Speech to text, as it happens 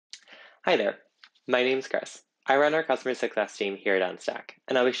Hi there, my name's Chris. I run our customer success team here at Unstack,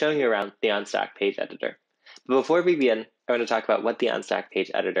 and I'll be showing you around the Unstack page editor. But before we begin, I want to talk about what the Unstack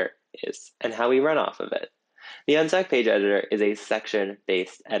page editor is and how we run off of it. The Unstack page editor is a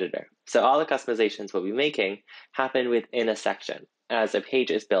section-based editor, so all the customizations we'll be making happen within a section, as a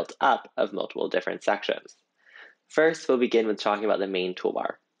page is built up of multiple different sections. First, we'll begin with talking about the main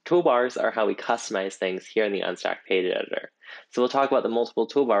toolbar. Toolbars are how we customize things here in the Unstack page editor. So we'll talk about the multiple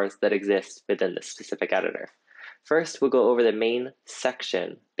toolbars that exist within this specific editor. First, we'll go over the main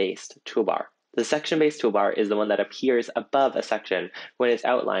section-based toolbar. The section-based toolbar is the one that appears above a section when it's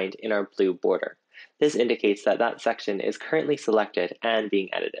outlined in our blue border. This indicates that that section is currently selected and being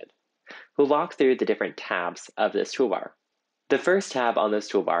edited. We'll walk through the different tabs of this toolbar. The first tab on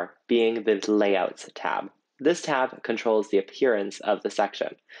this toolbar being the Layouts tab. This tab controls the appearance of the section.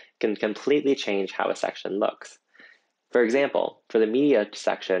 It can completely change how a section looks. For example, for the media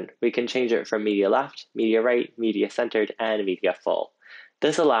section, we can change it from media left, media right, media centered, and media full.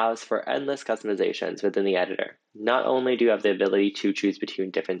 This allows for endless customizations within the editor. Not only do you have the ability to choose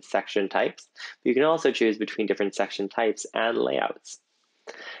between different section types, but you can also choose between different section types and layouts.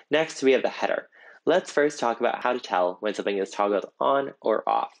 Next, we have the header. Let's first talk about how to tell when something is toggled on or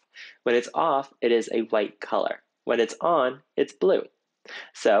off. When it's off, it is a white color. When it's on, it's blue.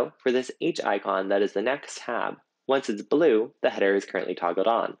 So for this H icon that is the next tab, once it's blue, the header is currently toggled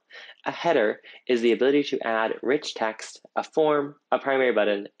on. A header is the ability to add rich text, a form, a primary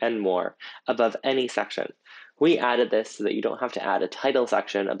button, and more above any section. We added this so that you don't have to add a title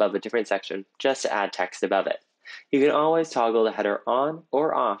section above a different section just to add text above it. You can always toggle the header on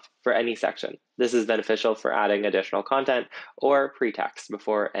or off for any section. This is beneficial for adding additional content or pre-text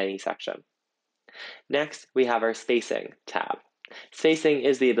before any section. Next, we have our Spacing tab. Spacing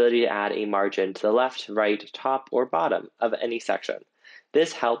is the ability to add a margin to the left, right, top, or bottom of any section.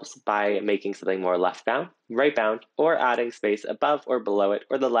 This helps by making something more left-bound, right-bound, or adding space above or below it,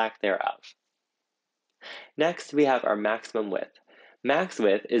 or the lack thereof. Next, we have our maximum width. Max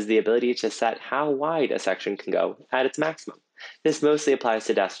width is the ability to set how wide a section can go at its maximum. This mostly applies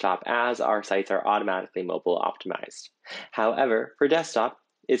to desktop as our sites are automatically mobile optimized. However, for desktop,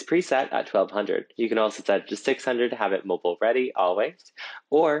 it's preset at 1200. You can also set it to 600 to have it mobile ready always,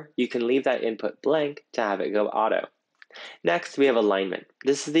 or you can leave that input blank to have it go auto. Next, we have alignment.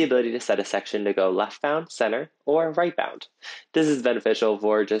 This is the ability to set a section to go left-bound, center, or right-bound. This is beneficial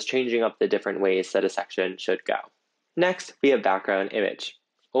for just changing up the different ways that a section should go. Next, we have background image,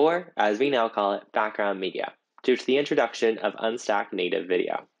 or as we now call it, background media, due to the introduction of Unstack native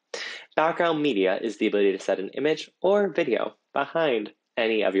video. Background media is the ability to set an image or video behind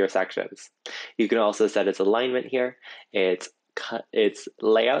any of your sections. You can also set its alignment here, its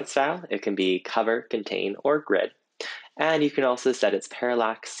layout style. It can be cover, contain, or grid. And you can also set its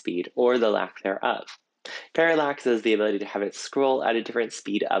parallax speed or the lack thereof. Parallax is the ability to have it scroll at a different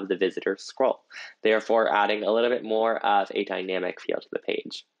speed of the visitor scroll, therefore adding a little bit more of a dynamic feel to the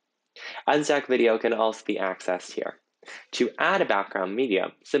page. Unstack video can also be accessed here. To add a background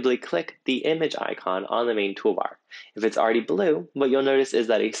media, simply click the image icon on the main toolbar. If it's already blue, what you'll notice is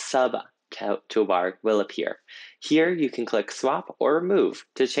that a sub toolbar will appear. Here you can click swap or remove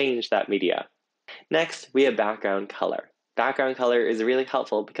to change that media. Next, we have background color. Background color is really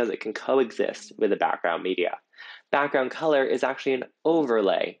helpful because it can coexist with the background media. Background color is actually an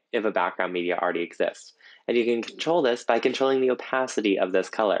overlay if a background media already exists, and you can control this by controlling the opacity of this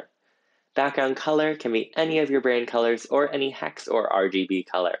color. Background color can be any of your brand colors or any hex or RGB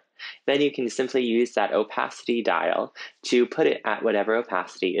color. Then you can simply use that opacity dial to put it at whatever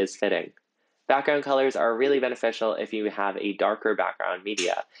opacity is fitting. Background colors are really beneficial if you have a darker background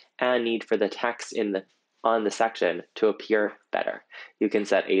media and need for the text on the section to appear better. You can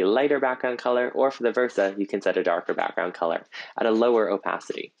set a lighter background color, or for the versa, you can set a darker background color at a lower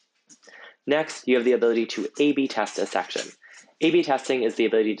opacity. Next, you have the ability to A/B test a section. A/B testing is the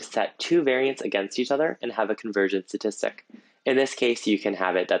ability to set two variants against each other and have a conversion statistic. In this case, you can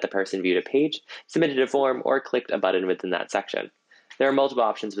have it that the person viewed a page, submitted a form, or clicked a button within that section. There are multiple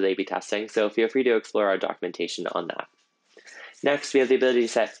options with A/B testing, so feel free to explore our documentation on that. Next, we have the ability to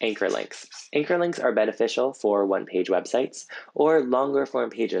set anchor links. Anchor links are beneficial for one-page websites or longer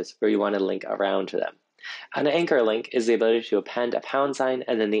form pages where you want to link around to them. An anchor link is the ability to append a pound sign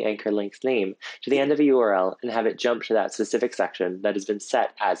and then the anchor link's name to the end of a URL and have it jump to that specific section that has been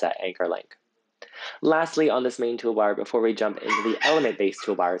set as that anchor link. Lastly, on this main toolbar, before we jump into the element-based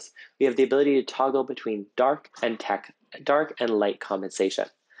toolbars, we have the ability to toggle between dark and light compensation.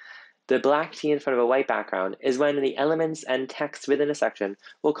 The black T in front of a white background is when the elements and text within a section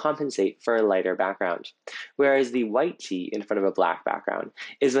will compensate for a lighter background, whereas the white T in front of a black background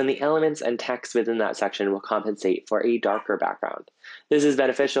is when the elements and text within that section will compensate for a darker background. This is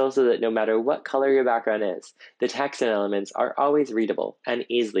beneficial so that no matter what color your background is, the text and elements are always readable and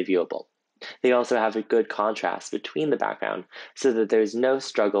easily viewable. They also have a good contrast between the background so that there's no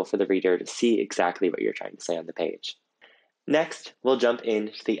struggle for the reader to see exactly what you're trying to say on the page. Next, we'll jump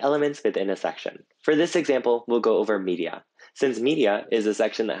into the elements within a section. For this example, we'll go over media, since media is a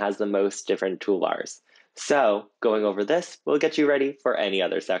section that has the most different toolbars. So, going over this will get you ready for any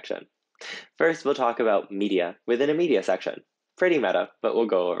other section. First, we'll talk about media within a media section. Pretty meta, but we'll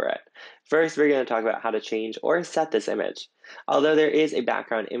go over it. First, we're going to talk about how to change or set this image. Although there is a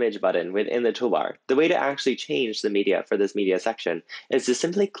background image button within the toolbar, the way to actually change the media for this media section is to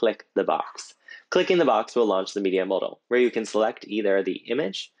simply click the box. Clicking the box will launch the media modal, where you can select either the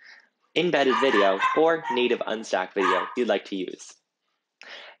image, embedded video, or native Unstack video you'd like to use.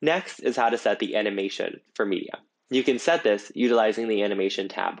 Next is how to set the animation for media. You can set this utilizing the animation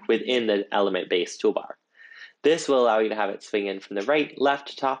tab within the element-based toolbar. This will allow you to have it swing in from the right,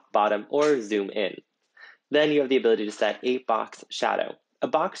 left, top, bottom, or zoom in. Then you have the ability to set a box shadow. A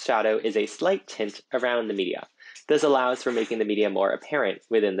box shadow is a slight tint around the media. This allows for making the media more apparent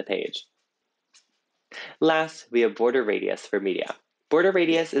within the page. Last, we have border radius for media. Border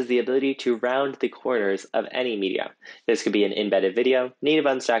radius is the ability to round the corners of any media. This could be an embedded video, native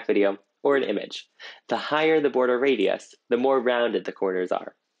Unstack video, or an image. The higher the border radius, the more rounded the corners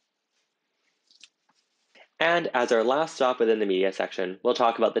are. And as our last stop within the media section, we'll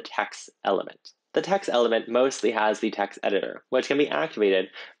talk about the text element. The text element mostly has the text editor, which can be activated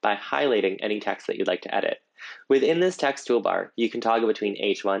by highlighting any text that you'd like to edit. Within this text toolbar, you can toggle between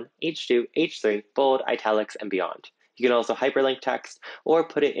H1, H2, H3, bold, italics, and beyond. You can also hyperlink text or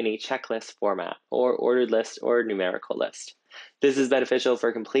put it in a checklist format, or ordered list or numerical list. This is beneficial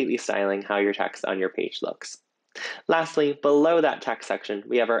for completely styling how your text on your page looks. Lastly, below that text section,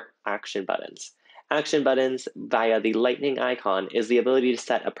 we have our action buttons. Action buttons via the lightning icon is the ability to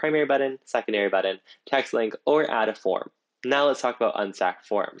set a primary button, secondary button, text link, or add a form. Now let's talk about Unstack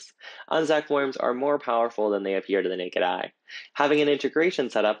forms. Unstack forms are more powerful than they appear to the naked eye. Having an integration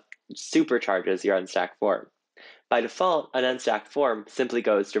set up supercharges your Unstack form. By default, an Unstack form simply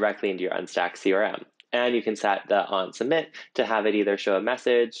goes directly into your Unstack CRM. And you can set the on submit to have it either show a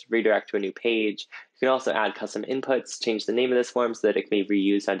message, redirect to a new page. You can also add custom inputs, change the name of this form so that it can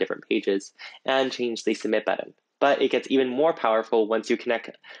be reused on different pages, and change the submit button. But it gets even more powerful once you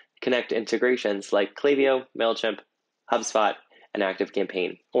connect integrations like Klaviyo, MailChimp, HubSpot, and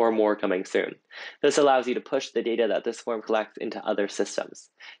ActiveCampaign, or more coming soon. This allows you to push the data that this form collects into other systems.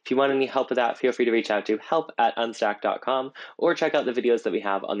 If you want any help with that, feel free to reach out to help@unstack.com or check out the videos that we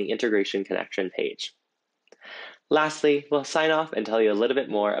have on the integration connection page. Lastly, we'll sign off and tell you a little bit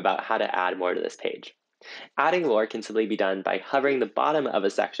more about how to add more to this page. Adding more can simply be done by hovering the bottom of a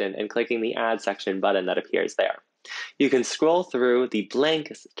section and clicking the Add Section button that appears there. You can scroll through the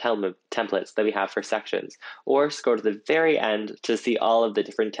blank templates that we have for sections, or scroll to the very end to see all of the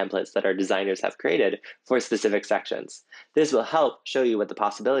different templates that our designers have created for specific sections. This will help show you what the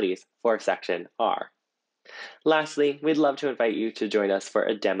possibilities for a section are. Lastly, we'd love to invite you to join us for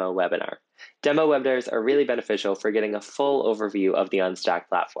a demo webinar. Demo webinars are really beneficial for getting a full overview of the Unstack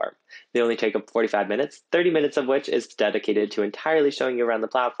platform. They only take up 45 minutes, 30 minutes of which is dedicated to entirely showing you around the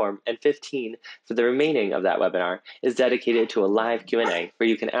platform, and 15 for the remaining of that webinar is dedicated to a live Q&A where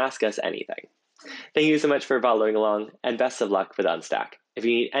you can ask us anything. Thank you so much for following along, and best of luck with Unstack. If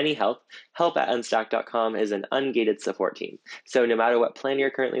you need any help, help@unstack.com is an ungated support team. So no matter what plan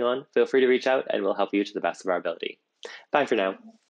you're currently on, feel free to reach out and we'll help you to the best of our ability. Bye for now.